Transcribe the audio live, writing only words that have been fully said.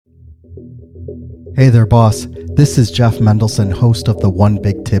Hey there, boss. This is Jeff Mendelson, host of the One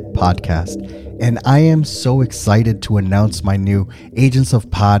Big Tip podcast, and I am so excited to announce my new Agents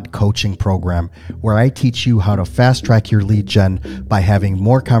of Pod coaching program, where I teach you how to fast track your lead gen by having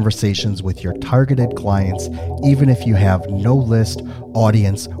more conversations with your targeted clients, even if you have no list,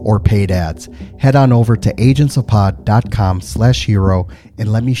 audience, or paid ads. Head on over to agentsofpod.com/hero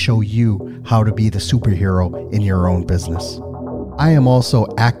and let me show you how to be the superhero in your own business. I am also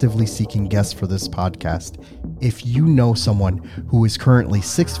actively seeking guests for this podcast. If you know someone who is currently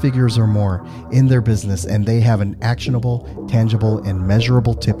 6 figures or more in their business and they have an actionable, tangible, and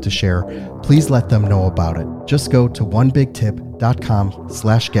measurable tip to share, please let them know about it. Just go to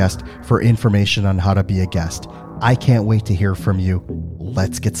onebigtip.com/guest for information on how to be a guest. I can't wait to hear from you.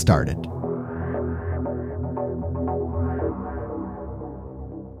 Let's get started.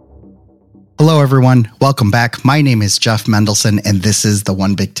 Hello, everyone. Welcome back. My name is Jeff Mendelson, and this is the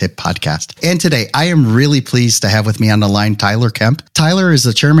One Big Tip podcast. And today, I am really pleased to have with me on the line Tyler Kemp. Tyler is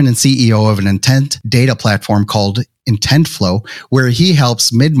the chairman and CEO of an intent data platform called IntentFlow, where he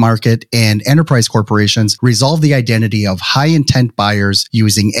helps mid-market and enterprise corporations resolve the identity of high-intent buyers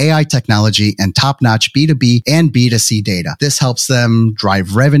using AI technology and top-notch B2B and B2C data. This helps them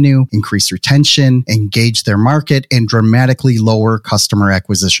drive revenue, increase retention, engage their market, and dramatically lower customer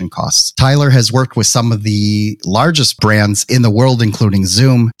acquisition costs. Tyler has worked with some of the largest brands in the world, including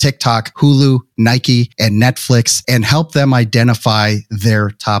Zoom, TikTok, Hulu, Nike, and Netflix, and help them identify their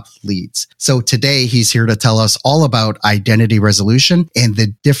top leads. So today, he's here to tell us all about identity resolution and the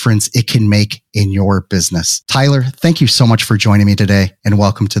difference it can make in your business. Tyler, thank you so much for joining me today, and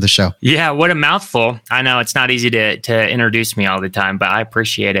welcome to the show. Yeah, what a mouthful. I know it's not easy to introduce me all the time, but I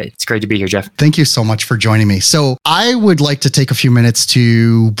appreciate it. It's great to be here, Jeff. Thank you so much for joining me. So I would like to take a few minutes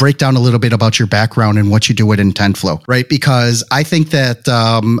to break down a little bit about your background and what you do at IntentFlow, right? Because I think that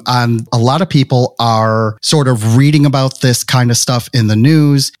a lot of people are sort of reading about this kind of stuff in the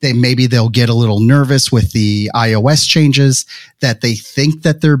news. They'll get a little nervous with the iOS changes, that they think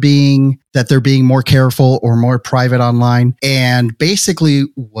that they're being more careful or more private online. And basically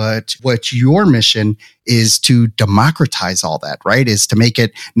what your mission is to democratize all that, right? Is to make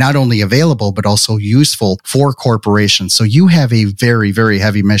it not only available, but also useful for corporations. So you have a very, very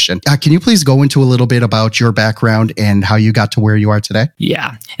heavy mission. Can you please go into a little bit about your background and how you got to where you are today?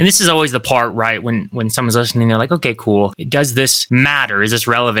 Yeah. And this is always the part, right? When someone's listening, they're like, okay, cool. Does this matter? Is this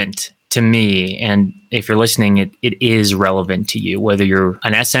relevant to me? And if you're listening, it is relevant to you, whether you're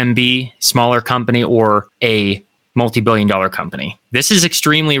an SMB, smaller company, or a multi-billion-dollar company. This is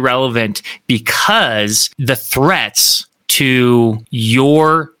extremely relevant because the threats to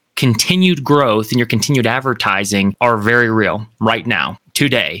your continued growth and your continued advertising are very real right now.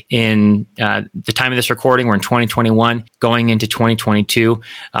 Today, in the time of this recording, we're in 2021, going into 2022.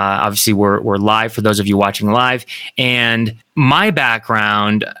 Obviously, we're live for those of you watching live. And my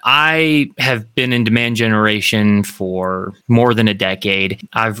background, I have been in demand generation for more than a decade.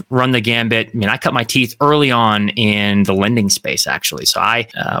 I've run the gambit. I mean, I cut my teeth early on in the lending space, actually. So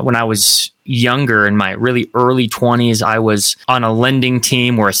when I was younger, in my really early 20s, I was on a lending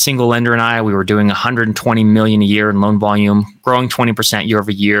team where a single lender and we were doing $120 million a year in loan volume, growing 20% year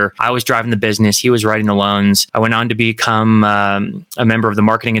over year. I was driving the business. He was writing the loans. I went on to become a member of the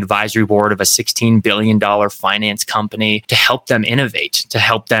marketing advisory board of a $16 billion finance company to help them innovate, to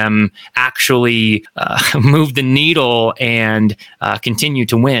help them actually move the needle and continue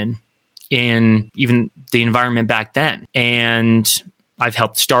to win in even the environment back then. And I've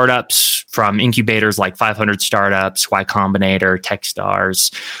helped startups from incubators like 500 Startups, Y Combinator,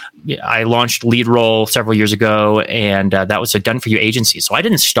 Techstars. I launched LeadRoll several years ago, and that was a done-for-you agency. So I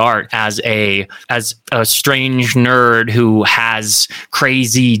didn't start as a strange nerd who has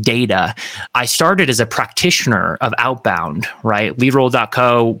crazy data. I started as a practitioner of outbound, right?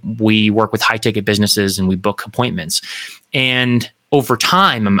 LeadRoll.co, we work with high-ticket businesses and we book appointments. And over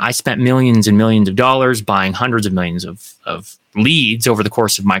time, I spent millions and millions of dollars buying hundreds of millions of leads over the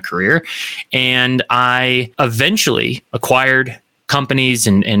course of my career. And I eventually acquired companies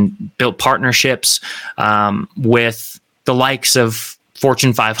and built partnerships with the likes of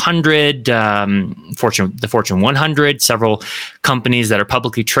Fortune 500, the Fortune 100, several companies that are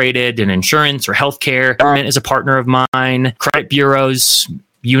publicly traded in insurance or healthcare. Government is a partner of mine, credit bureaus,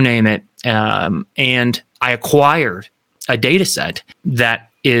 you name it. And I acquired a data set that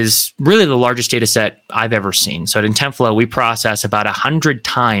is really the largest data set I've ever seen. So at IntentFlow, we process about 100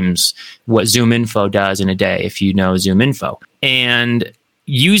 times what ZoomInfo does in a day, if you know ZoomInfo. And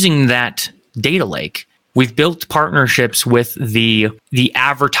using that data lake, we've built partnerships with the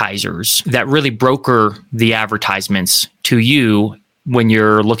advertisers that really broker the advertisements to you when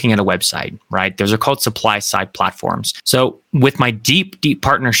you're looking at a website, right? Those are called supply side platforms. So with my deep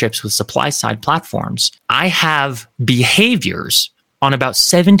partnerships with supply side platforms, I have behaviors on about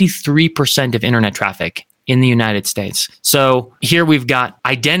 73% of internet traffic in the United States. So here we've got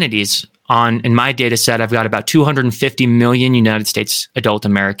identities in my data set, I've got about 250 million United States adult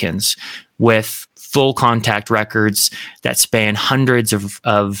Americans with full contact records that span hundreds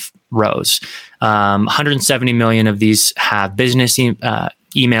of rows. 170 million of these have business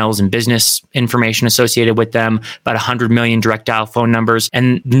emails and business information associated with them, about 100 million direct dial phone numbers,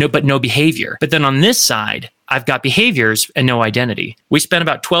 but no behavior. But then on this side, I've got behaviors and no identity. We spent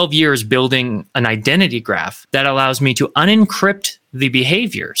about 12 years building an identity graph that allows me to unencrypt the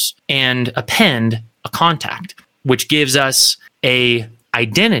behaviors and append a contact, which gives us a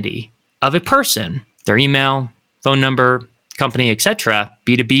identity of a person, their email, phone number, company, etc.,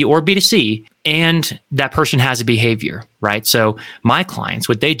 B2B or B2C, and that person has a behavior, right? So my clients,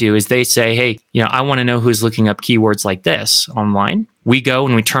 what they do is they say, hey, I want to know who's looking up keywords like this online. We go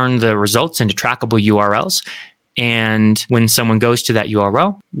and we turn the results into trackable URLs. And when someone goes to that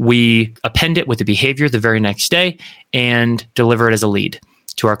URL, we append it with the behavior the very next day and deliver it as a lead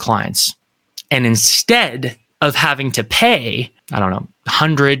to our clients. And instead of having to pay,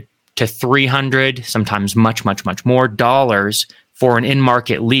 100 to 300, sometimes much more dollars for an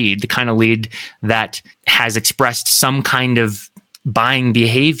in-market lead, the kind of lead that has expressed some kind of buying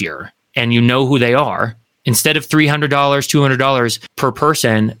behavior and you know who they are, instead of $300, $200 per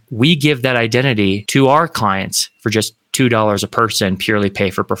person, we give that identity to our clients for just $2 a person, purely pay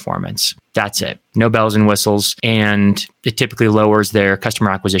for performance. That's it. No bells and whistles. And it typically lowers their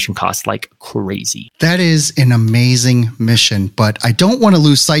customer acquisition costs like crazy. That is an amazing mission. But I don't want to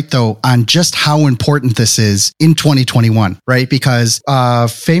lose sight, though, on just how important this is in 2021, right? Because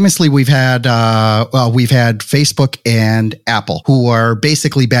famously, we've had Facebook and Apple, who are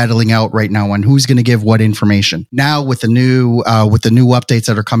basically battling out right now on who's going to give what information. Now, with the new updates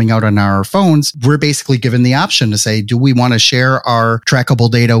that are coming out on our phones, we're basically given the option to say, do we want to share our trackable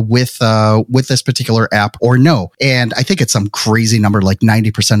data with this particular app or no? And I think it's some crazy number, like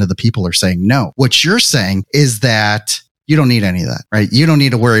 90% of the people are saying no. What you're saying is that you don't need any of that, right? You don't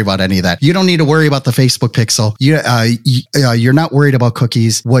need to worry about any of that. You don't need to worry about the Facebook pixel. You're not worried about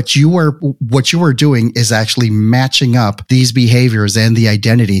cookies. What you are doing is actually matching up these behaviors and the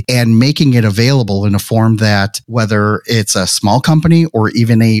identity and making it available in a form that whether it's a small company or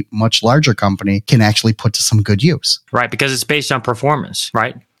even a much larger company can actually put to some good use. Right, because it's based on performance,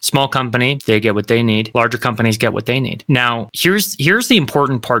 right? Small company, they get what they need. Larger companies get what they need. Now, here's the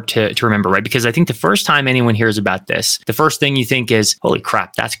important part to remember, right? Because I think the first time anyone hears about this, the first thing you think is, holy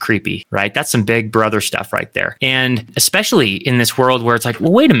crap, that's creepy, right? That's some big brother stuff right there. And especially in this world where it's like,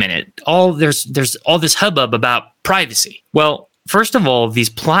 well, wait a minute, there's all this hubbub about privacy. Well, first of all, these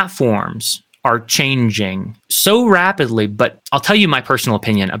platforms are changing so rapidly, but I'll tell you my personal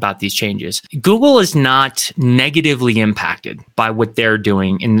opinion about these changes. Google is not negatively impacted by what they're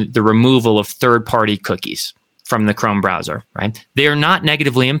doing in the removal of third-party cookies from the Chrome browser, right? They are not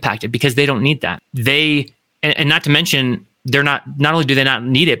negatively impacted because they don't need that. And not to mention, not only do they not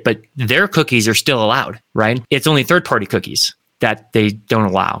need it, but their cookies are still allowed, right? It's only third-party cookies that they don't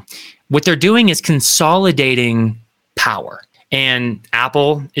allow. What they're doing is consolidating power. And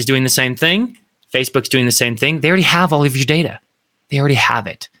Apple is doing the same thing. Facebook's doing the same thing. They already have all of your data. They already have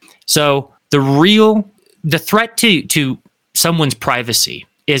it. So the threat to someone's privacy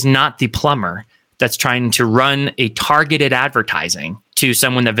is not the plumber that's trying to run a targeted advertising to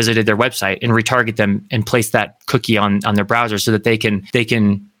someone that visited their website and retarget them and place that cookie on their browser so that they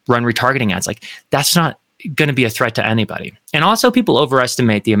can run retargeting ads. Like, that's not going to be a threat to anybody. And also, people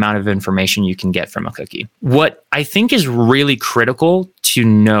overestimate the amount of information you can get from a cookie. What I think is really critical to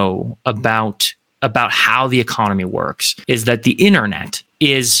know about how the economy works is that the internet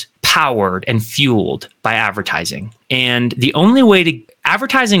is powered and fueled by advertising. And the only way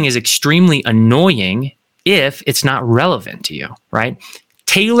advertising is extremely annoying if it's not relevant to you, right?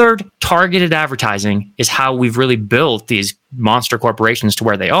 Tailored, targeted advertising is how we've really built these monster corporations to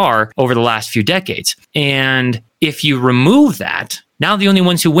where they are over the last few decades. And if you remove that, now the only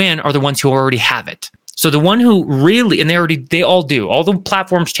ones who win are the ones who already have it. So the one who really, and they all do, all the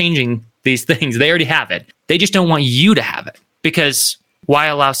platforms changing these things, they already have it. They just don't want you to have it, because why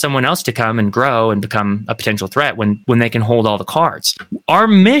allow someone else to come and grow and become a potential threat when they can hold all the cards? Our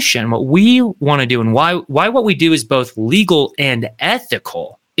mission, what we want to do, and why what we do is both legal and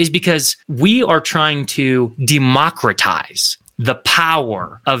ethical, is because we are trying to democratize the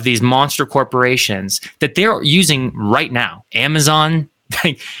power of these monster corporations that they're using right now. Amazon,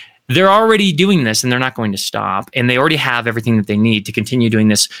 They're already doing this and they're not going to stop. And they already have everything that they need to continue doing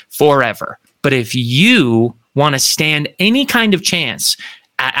this forever. But if you want to stand any kind of chance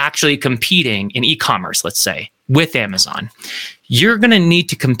at actually competing in e-commerce, let's say, with Amazon, you're going to need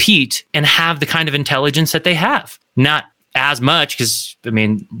to compete and have the kind of intelligence that they have. Not as much because, I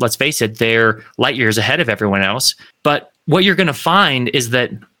mean, let's face it, they're light years ahead of everyone else. But what you're going to find is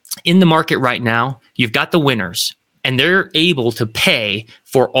that in the market right now, you've got the winners and they're able to pay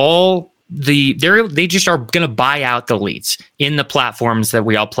for all they just are going to buy out the leads in the platforms that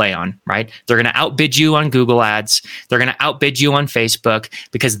we all play on, right? They're going to outbid you on Google ads. They're going to outbid you on Facebook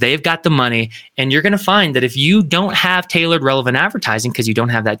because they've got the money. And you're going to find that if you don't have tailored relevant advertising because you don't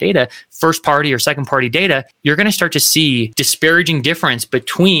have that data, first party or second party data, you're going to start to see disparaging difference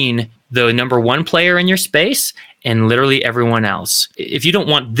between the number one player in your space and literally everyone else. If you don't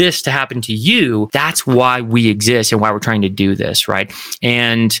want this to happen to you, that's why we exist and why we're trying to do this, right?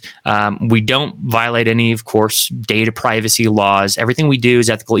 And we don't violate any, of course, data privacy laws. Everything we do is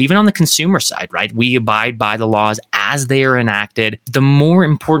ethical, even on the consumer side, right? We abide by the laws as they are enacted. The more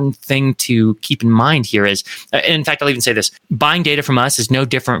important thing to keep in mind here is, in fact, I'll even say this, buying data from us is no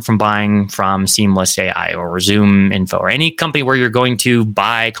different from buying from Seamless AI or Zoom Info or any company where you're going to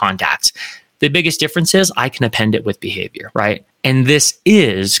buy contacts. The biggest difference is I can append it with behavior, right? And this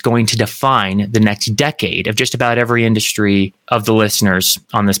is going to define the next decade of just about every industry of the listeners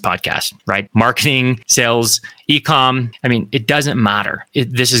on this podcast, right? Marketing, sales, e-com. I mean, it doesn't matter.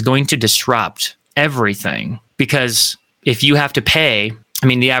 This is going to disrupt everything because if you have to pay, I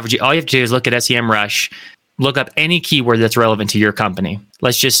mean, all you have to do is look at SEMrush, look up any keyword that's relevant to your company.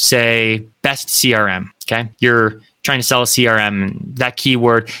 Let's just say best CRM, okay? You're trying to sell a CRM, that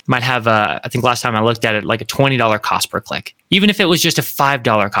keyword might have I think last time I looked at it, like a $20 cost per click. Even if it was just a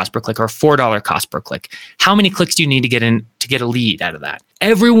 $5 cost per click or a $4 cost per click, how many clicks do you need to get a lead out of that?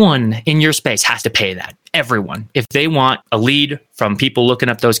 Everyone in your space has to pay that. Everyone. If they want a lead from people looking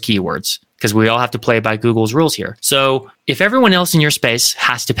up those keywords, because we all have to play by Google's rules here. So if everyone else in your space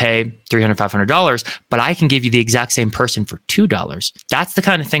has to pay $300, $500, but I can give you the exact same person for $2, that's the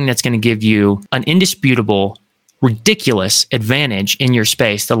kind of thing that's going to give you an indisputable, ridiculous advantage in your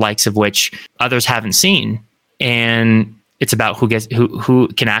space, the likes of which others haven't seen. And it's about who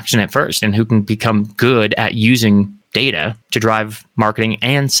can action it first and who can become good at using data to drive marketing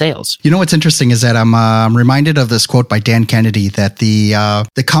and sales. You know what's interesting is that I'm reminded of this quote by Dan Kennedy that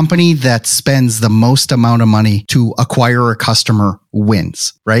the company that spends the most amount of money to acquire a customer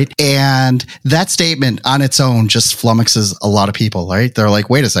wins, right? And that statement on its own just flummoxes a lot of people, right? They're like,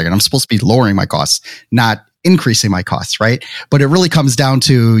 wait a second, I'm supposed to be lowering my costs, not increasing my costs, right? But it really comes down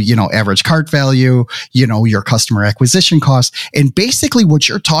to, average cart value, your customer acquisition costs. And basically what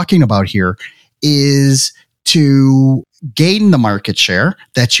you're talking about here is to gain the market share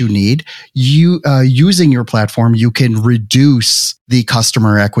that you need. Using your platform, you can reduce the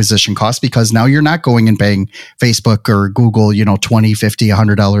customer acquisition cost because now you're not going and paying Facebook or Google, $20,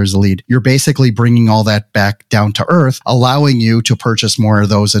 $50, $100 a lead. You're basically bringing all that back down to earth, allowing you to purchase more of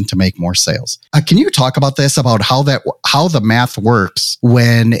those and to make more sales. Can you talk about this, about how the math works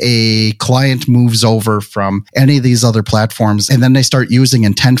when a client moves over from any of these other platforms and then they start using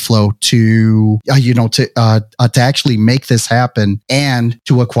intent flow to actually make this happen and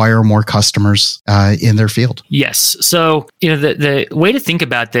to acquire more customers in their field? Yes. So, the way to think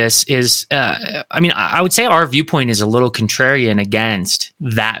about this is, I would say our viewpoint is a little contrarian against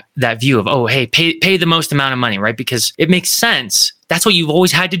that view of, oh, hey, pay the most amount of money, right? Because it makes sense. That's what you've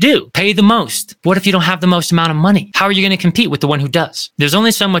always had to do. Pay the most. What if you don't have the most amount of money? How are you going to compete with the one who does? There's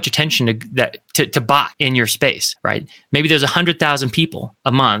only so much attention to buy in your space, right? Maybe there's 100,000 people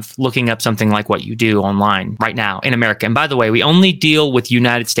a month looking up something like what you do online right now in America. And by the way, we only deal with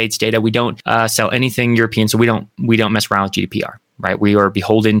United States data. We don't sell anything European, so we don't mess around with GDPR, right? We are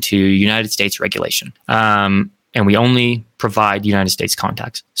beholden to United States regulation. And we only provide United States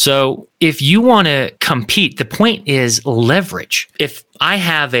contacts. So if you want to compete, the point is leverage. If I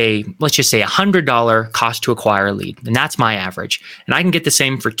have let's just say $100 cost to acquire a lead, and that's my average, and I can get the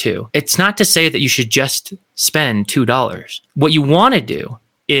same for $2, it's not to say that you should just spend $2. What you want to do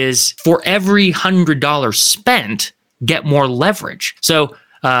is for every $100 spent, get more leverage. So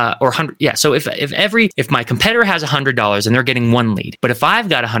or 100. Yeah. So if my competitor has $100 and they're getting one lead, but if I've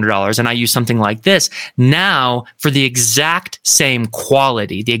got $100 and I use something like this, now for the exact same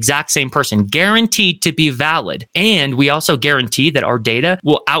quality, the exact same person, guaranteed to be valid. And we also guarantee that our data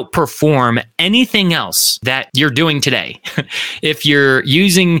will outperform anything else that you're doing today. If you're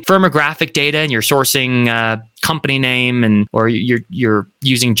using firmographic data and you're sourcing, company name and or you're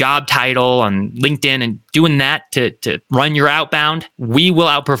using job title on LinkedIn and doing that to run your outbound, we will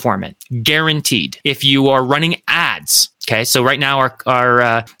outperform it, guaranteed. If you are running ads, okay, so right now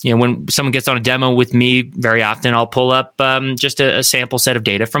our when someone gets on a demo with me, very often I'll pull up just a sample set of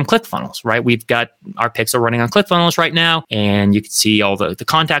data from ClickFunnels, right? We've got our pixel running on ClickFunnels right now, and you can see all the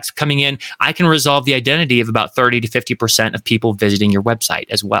contacts coming in. I can resolve the identity of about 30 to 50% of people visiting your website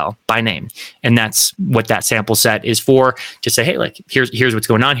as well by name. And that's what that sample set is for, to say, hey, like here's what's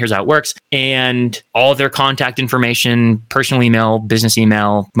going on, here's how it works. And all their contact information, personal email, business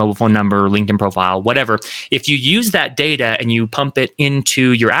email, mobile phone number, LinkedIn profile, whatever. If you use that data and you pump it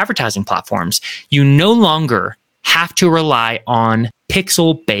into your advertising platforms, you no longer have to rely on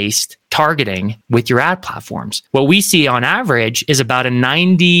pixel-based targeting with your ad platforms. What we see on average is about a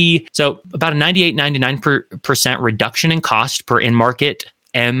 98, 99% reduction in cost per in-market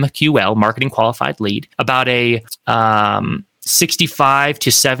MQL, marketing qualified lead, about a 65 to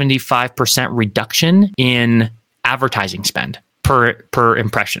 75% reduction in advertising spend per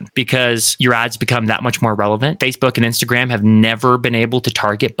impression, because your ads become that much more relevant. Facebook and Instagram have never been able to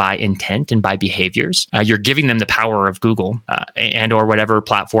target by intent and by behaviors. You're giving them the power of Google and or whatever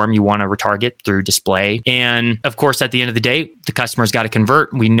platform you want to retarget through display. And of course, at the end of the day, the customer's got to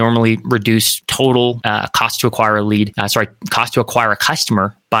convert. We normally reduce total cost to acquire a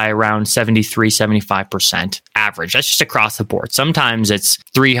customer by around 73, 75% average. That's just across the board. Sometimes it's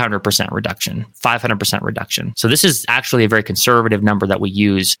 300% reduction, 500% reduction. So this is actually a very conservative number that we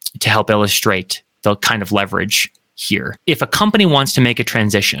use to help illustrate the kind of leverage here. If a company wants to make a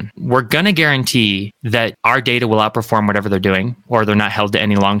transition, we're going to guarantee that our data will outperform whatever they're doing, or they're not held to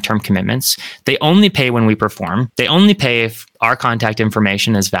any long-term commitments. They only pay when we perform. They only pay if our contact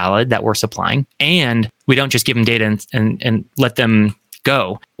information is valid that we're supplying. And we don't just give them data and let them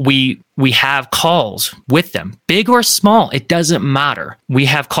go. We have calls with them, big or small, it doesn't matter. We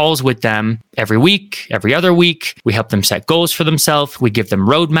have calls with them every week, every other week. We help them set goals for themselves. We give them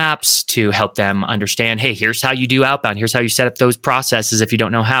roadmaps to help them understand, hey, here's how you do outbound. Here's how you set up those processes if you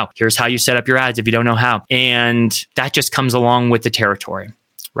don't know how. Here's how you set up your ads if you don't know how. And that just comes along with the territory,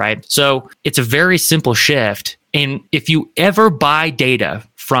 right? So it's a very simple shift. And if you ever buy data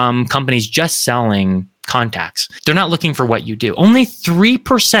from companies just selling contacts, they're not looking for what you do. Only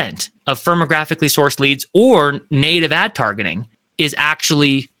 3% of firmographically sourced leads or native ad targeting is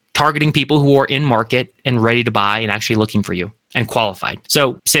actually targeting people who are in market and ready to buy and actually looking for you and qualified.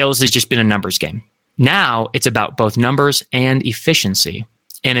 So sales has just been a numbers game. Now it's about both numbers and efficiency.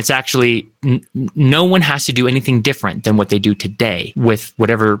 And it's actually, no one has to do anything different than what they do today with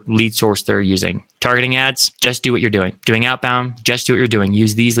whatever lead source they're using. Targeting ads, just do what you're doing. Doing outbound, just do what you're doing.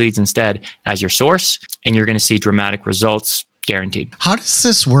 Use these leads instead as your source, and you're going to see dramatic results. Guaranteed. How does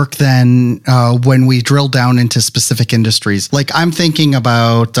this work then when we drill down into specific industries? Like I'm thinking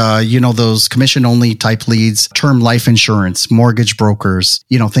about, those commission-only type leads, term life insurance, mortgage brokers,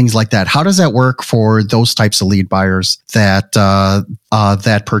 things like that. How does that work for those types of lead buyers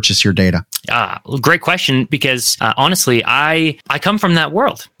that purchase your data? Great question, because honestly, I come from that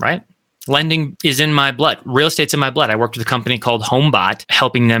world, right? Lending is in my blood. Real estate's in my blood. I worked with a company called HomeBot,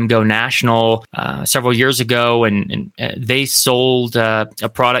 helping them go national several years ago, and they sold a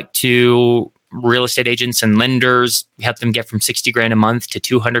product to real estate agents and lenders. We helped them get from 60 grand a month to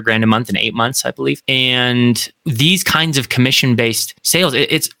 200 grand a month in 8 months, I believe. And these kinds of commission-based sales,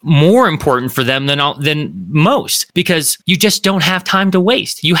 it's more important for them than most, because you just don't have time to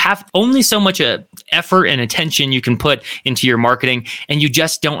waste. You have only so much effort and attention you can put into your marketing, and you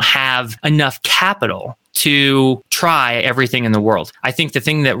just don't have enough capital to try everything in the world. I think the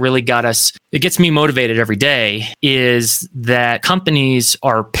thing that really it gets me motivated every day, is that companies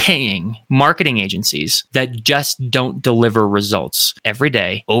are paying marketing agencies that just don't deliver results every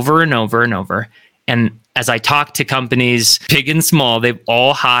day, over and over and over. And as I talk to companies, big and small, they've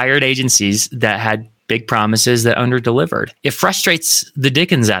all hired agencies that had big promises that under-delivered. It frustrates the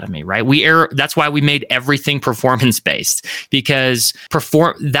dickens out of me, right? That's why we made everything performance-based, because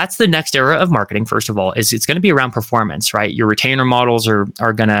that's the next era of marketing. First of all, is it's going to be around performance, right? Your retainer models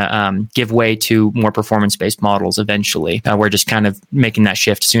are going to give way to more performance-based models eventually. We're just kind of making that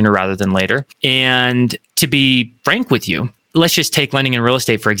shift sooner rather than later. And to be frank with you, let's just take lending and real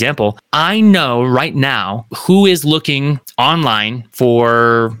estate, for example. I know right now who is looking online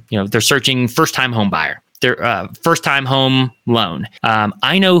for, they're searching first-time home buyer, their first-time home loan.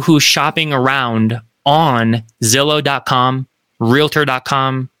 I know who's shopping around on Zillow.com,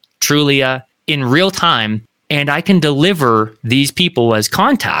 Realtor.com, Trulia in real time, and I can deliver these people as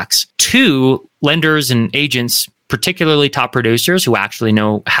contacts to lenders and agents particularly top producers who actually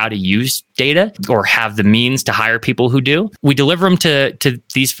know how to use data or have the means to hire people who do. We deliver them to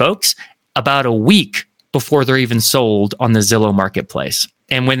these folks about a week before they're even sold on the Zillow marketplace.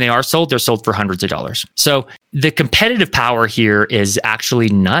 And when they are sold, they're sold for hundreds of dollars. So the competitive power here is actually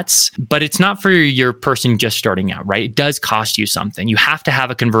nuts, but it's not for your person just starting out, right? It does cost you something. You have to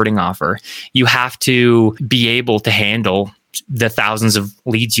have a converting offer. You have to be able to handle the thousands of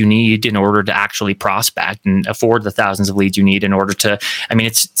leads you need in order to actually prospect and afford the thousands of leads you need in order to,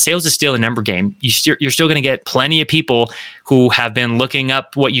 sales is still a number game. You're still going to get plenty of people who have been looking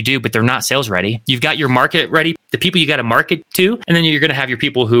up what you do, but they're not sales ready. You've got your market ready, the people you got to market to, and then you're going to have your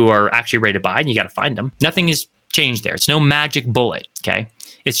people who are actually ready to buy, and you got to find them. Nothing has changed there. It's no magic bullet. Okay.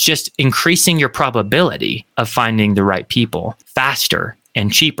 It's just increasing your probability of finding the right people faster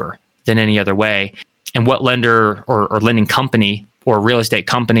and cheaper than any other way. And what lender or lending company or real estate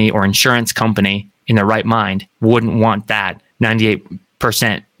company or insurance company in their right mind wouldn't want that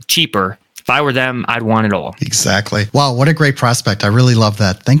 98% cheaper? If I were them, I'd want it all. Exactly. Wow, what a great prospect. I really love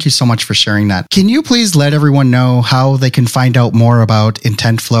that. Thank you so much for sharing that. Can you please let everyone know how they can find out more about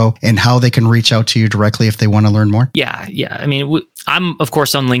IntentFlow and how they can reach out to you directly if they want to learn more? Yeah. I'm, of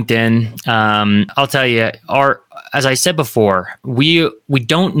course, on LinkedIn. I'll tell you, as I said before, we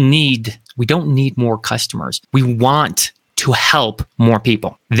don't need more customers. We want to help more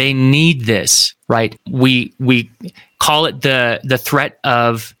people. They need this, right? We call it the threat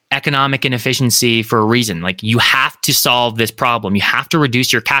of economic inefficiency for a reason. Like, you have to solve this problem. You have to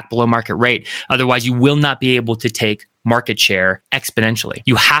reduce your CAC below market rate. Otherwise, you will not be able to take market share exponentially.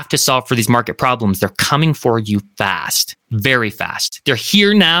 You have to solve for these market problems. They're coming for you fast, very fast. They're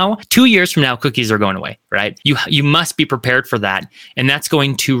here now. 2 years from now, cookies are going away, right? You must be prepared for that. And that's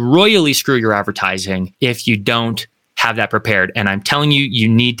going to royally screw your advertising if you don't have that prepared. And I'm telling you, you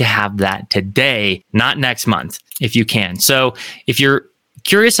need to have that today, not next month, if you can. So if you're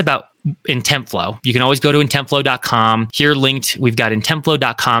curious about IntentFlow, you can always go to intentflow.com. Here linked, we've got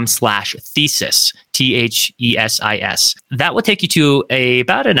intentflow.com/thesis, THESIS. That will take you to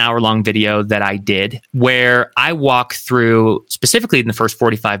about an hour-long video that I did where I walk through, specifically in the first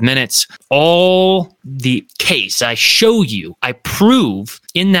 45 minutes, all the case. I show you, I prove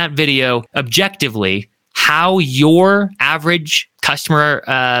in that video objectively how your average customer,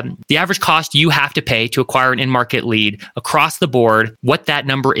 the average cost you have to pay to acquire an in-market lead across the board, what that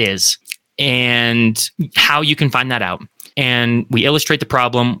number is, and how you can find that out. And we illustrate the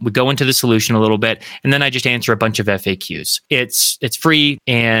problem, we go into the solution a little bit, and then I just answer a bunch of FAQs. It's free,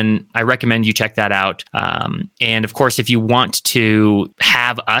 and I recommend you check that out. And of course, if you want to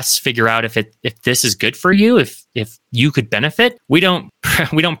have us figure out if this is good for you, if you could benefit, we don't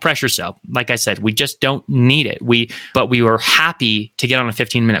pressure sell. Like I said, we just don't need it. But we were happy to get on a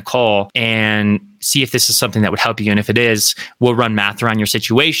 15-minute call and see if this is something that would help you. And if it is, we'll run math around your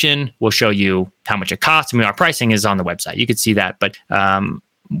situation. We'll show you how much it costs. Our pricing is on the website. You could see that, but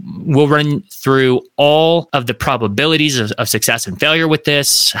we'll run through all of the probabilities of success and failure with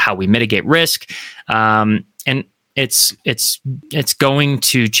this, how we mitigate risk. And it's going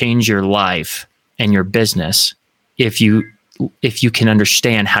to change your life and your business if you can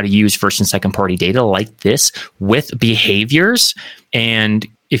understand how to use first and second party data like this with behaviors. And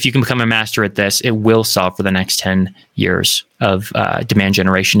if you can become a master at this, it will solve for the next 10 years of demand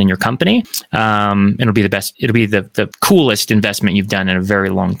generation in your company. It'll be the best. It'll be the coolest investment you've done in a very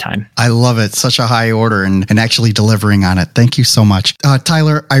long time. I love it. Such a high order and actually delivering on it. Thank you so much.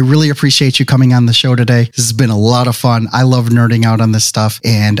 Tyler, I really appreciate you coming on the show today. This has been a lot of fun. I love nerding out on this stuff,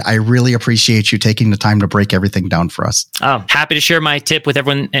 and I really appreciate you taking the time to break everything down for us. Oh, happy to share my tip with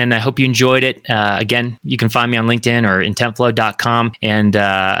everyone, and I hope you enjoyed it. Again, you can find me on LinkedIn or intentflow.com, and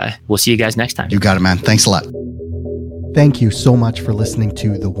we'll see you guys next time. You got it, man. Thanks a lot. Thank you so much for listening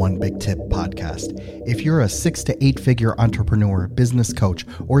to the One Big Tip podcast. If you're a 6 to 8 figure entrepreneur, business coach,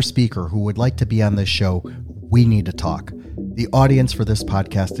 or speaker who would like to be on this show, we need to talk. The audience for this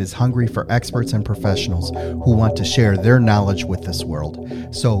podcast is hungry for experts and professionals who want to share their knowledge with this world.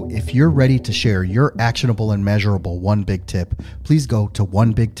 So if you're ready to share your actionable and measurable One Big Tip, please go to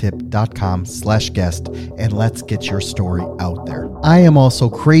onebigtip.com/guest and let's get your story out there. I am also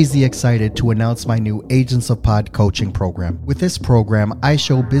crazy excited to announce my new Agents of Pod coaching program. With this program, I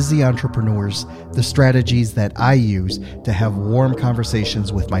show busy entrepreneurs the strategies that I use to have warm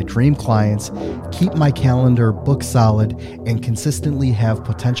conversations with my dream clients, keep my calendar book solid, and consistently have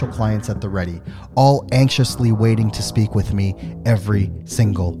potential clients at the ready, all anxiously waiting to speak with me every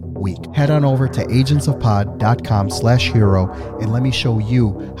single week. Head on over to agentsofpod.com/hero and let me show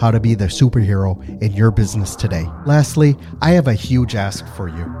you how to be the superhero in your business today. Lastly, I have a huge ask for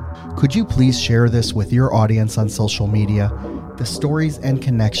you. Could you please share this with your audience on social media? The stories and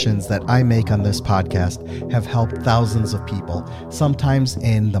connections that I make on this podcast have helped thousands of people, sometimes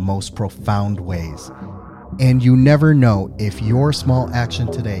in the most profound ways. And you never know if your small action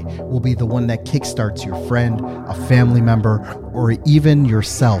today will be the one that kickstarts your friend, a family member, or even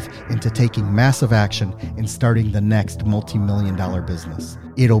yourself into taking massive action and starting the next multi-million-dollar business.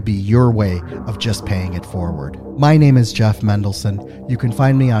 It'll be your way of just paying it forward. My name is Jeff Mendelson. You can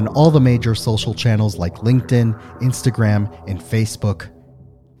find me on all the major social channels like LinkedIn, Instagram, and Facebook.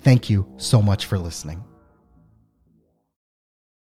 Thank you so much for listening.